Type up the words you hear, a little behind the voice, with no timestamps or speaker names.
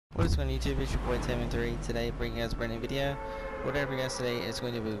What is going on YouTube? It's your boy Tim3 today, bringing you guys a brand new video. Whatever you guys today is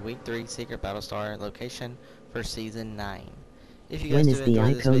going to be week 3 Secret Battlestar location for season 9. If you guys when is the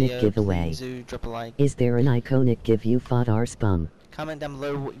iconic giveaway? please do drop a like. Is there an iconic give you fought our spum? Comment down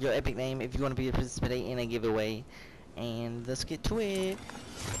below your epic name if you want to be participating in a giveaway. And let's get to it.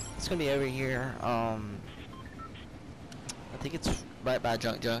 It's going to be over here. I think it's right by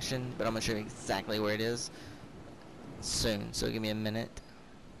Junk Junction, but I'm going to show you exactly where it is soon, so give me a minute.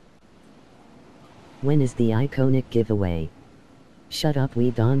 When is the iconic giveaway? Shut up,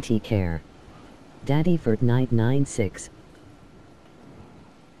 we don't care. Daddy Fortnite 96.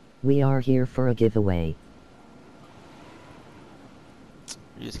 We are here for a giveaway.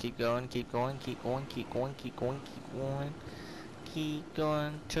 You just keep going, keep going, keep going, keep going, keep going, keep going. Keep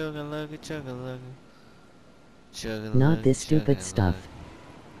going, chug-a-lugga, chug-a-lugga. Chug-a-lugga, Not this stupid stuff.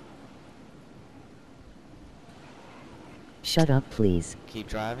 Shut up, please. Keep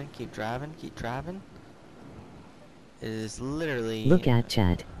driving, keep driving, keep driving. It is literally... Look at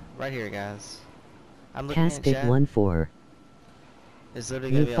chat. Right here, guys. I'm looking at chat. Caspic14. It's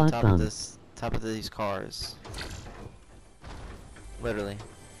literally gonna be on top of these cars. Literally.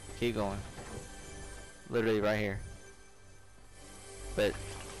 Keep going. Literally right here. But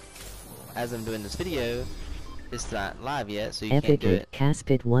as I'm doing this video, it's not live yet, so you can't do it.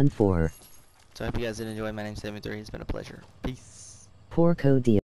 Caspit14. So I hope you guys did enjoy. My name's Tim3. It's been a pleasure. Peace. Poor Kodyz.